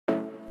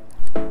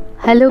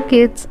Hello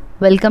kids,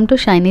 welcome to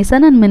Shiny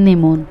Sun and Minnie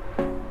Moon.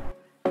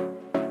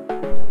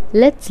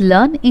 Let's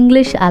learn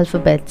English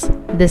alphabets.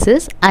 This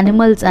is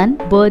animals and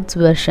birds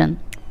version.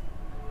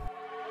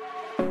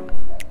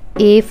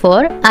 A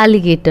for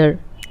alligator.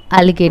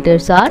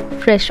 Alligators are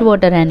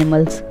freshwater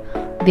animals.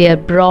 Their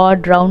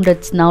broad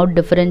rounded snout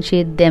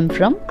differentiate them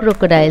from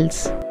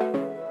crocodiles.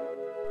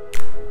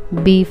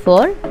 B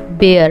for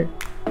bear.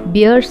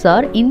 Bears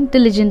are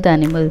intelligent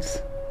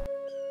animals.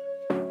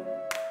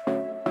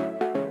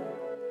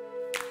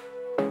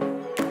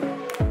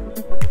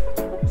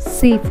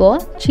 C for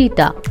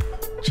cheetah.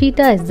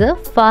 Cheetah is the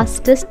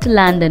fastest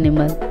land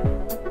animal.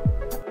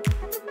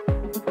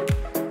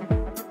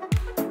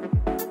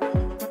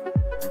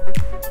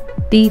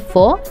 D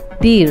for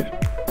deer.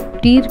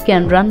 Deer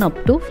can run up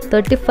to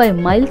 35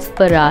 miles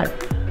per hour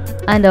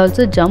and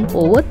also jump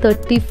over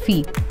 30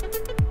 feet.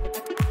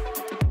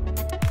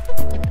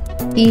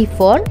 E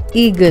for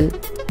eagle.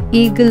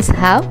 Eagles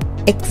have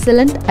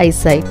excellent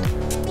eyesight.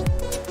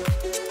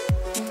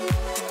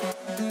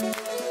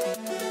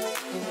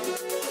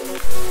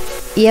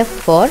 F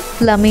for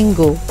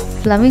flamingo.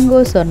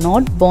 Flamingos are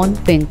not born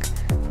pink.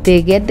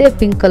 They get their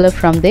pink color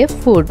from their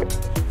food.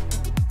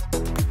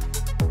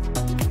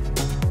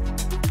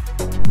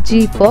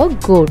 G for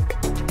goat.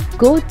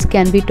 Goats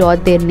can be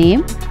taught their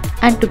name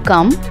and to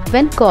come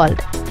when called.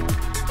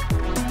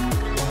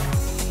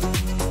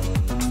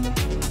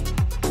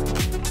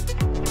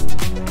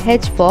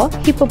 H for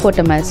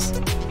hippopotamus.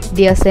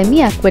 They are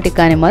semi-aquatic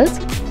animals.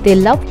 They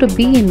love to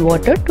be in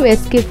water to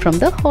escape from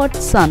the hot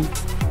sun.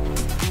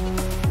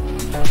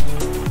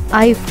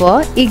 I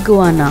for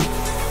iguana.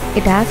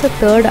 It has a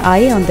third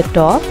eye on the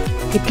top.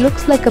 It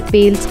looks like a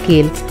pale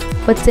scale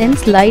but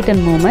sends light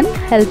and movement,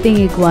 helping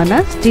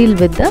iguanas deal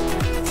with the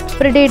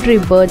predatory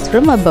birds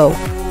from above.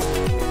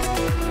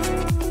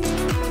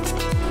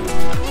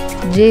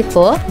 J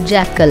for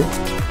jackal.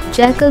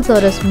 Jackals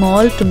are a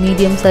small to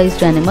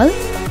medium-sized animal.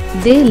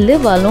 They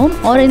live alone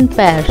or in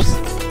pairs.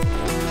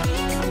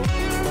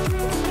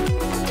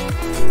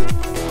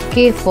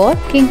 K for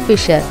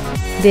kingfisher.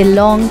 Their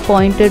long,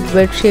 pointed,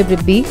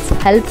 wedge-shaped beaks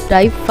help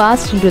dive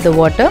fast into the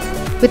water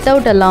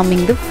without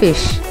alarming the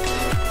fish.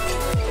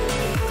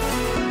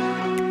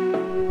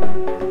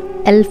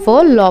 L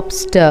for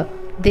lobster.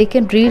 They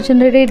can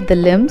regenerate the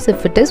limbs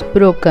if it is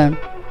broken.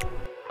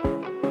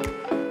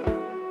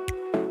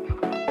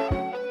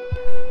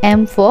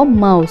 M for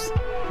mouse.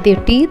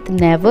 Their teeth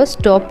never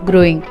stop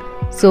growing,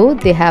 so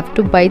they have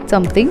to bite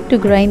something to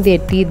grind their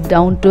teeth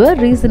down to a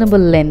reasonable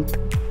length.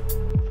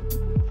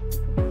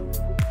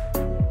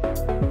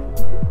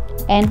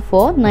 N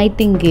for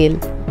nightingale,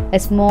 a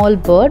small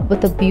bird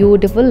with a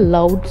beautiful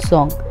loud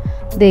song.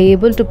 They are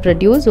able to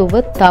produce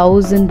over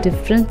 1,000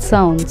 different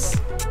sounds.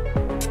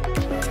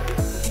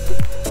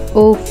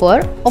 O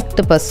for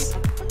octopus.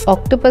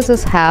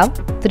 Octopuses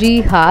have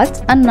 3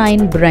 hearts and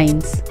 9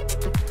 brains.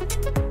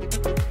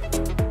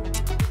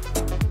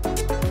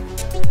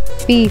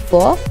 P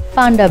for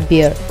panda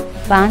bear.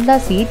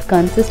 Pandas eat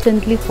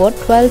consistently for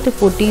 12 to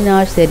 14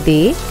 hours a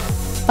day.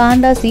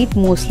 Pandas eat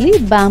mostly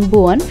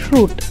bamboo and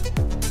fruit.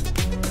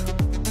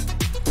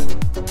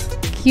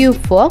 Q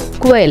for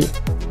quail.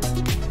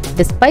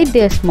 Despite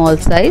their small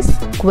size,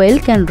 quail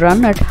can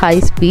run at high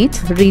speeds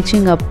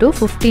reaching up to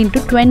 15 to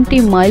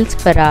 20 miles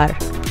per hour.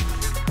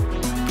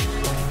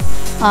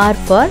 R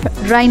for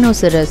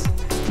rhinoceros.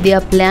 They are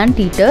plant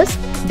eaters.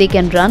 They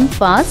can run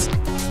fast.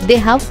 They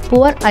have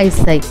poor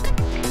eyesight.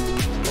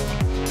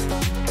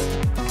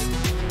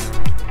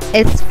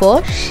 S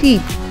for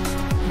sheep.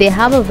 They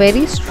have a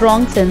very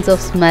strong sense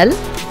of smell.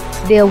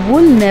 Their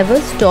wool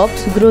never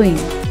stops growing.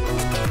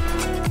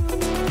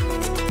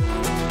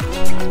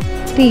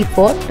 T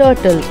for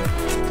turtle.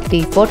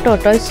 T for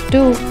tortoise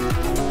too.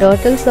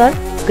 Turtles are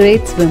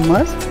great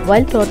swimmers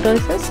while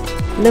tortoises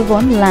live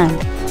on land.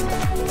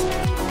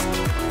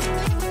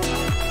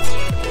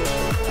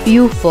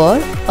 U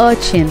for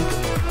urchin.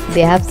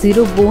 They have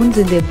 0 bones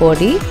in their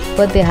body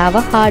but they have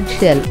a hard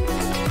shell.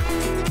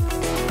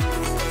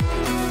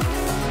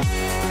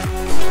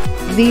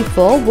 V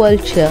for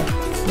vulture.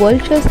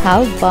 Vultures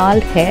have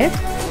bald heads.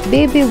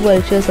 Baby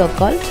vultures are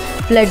called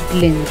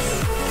fledglings.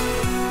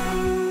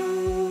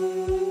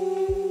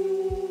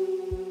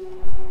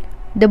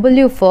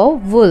 W for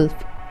wolf.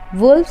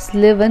 Wolves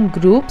live in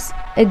groups.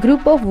 A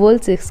group of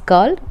wolves is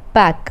called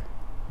pack.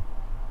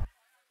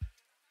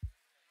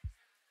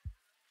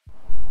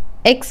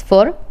 X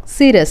for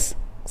cirrus.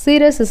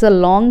 Cirrus is a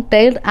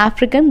long-tailed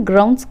African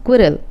ground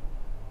squirrel.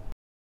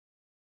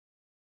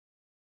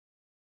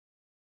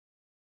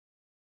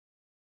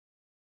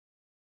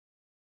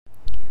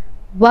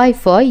 Y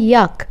for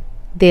yak.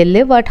 They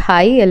live at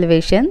high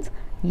elevations.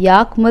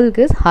 Yak milk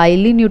is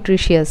highly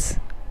nutritious.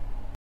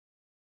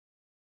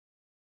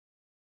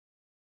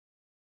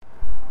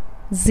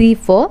 Z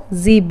for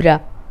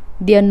zebra.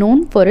 They are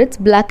known for its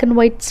black and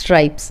white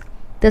stripes.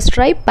 The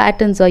stripe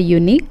patterns are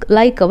unique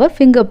like our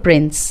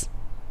fingerprints.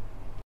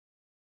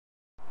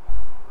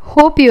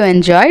 Hope you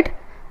enjoyed.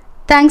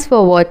 Thanks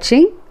for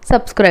watching.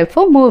 Subscribe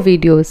for more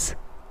videos.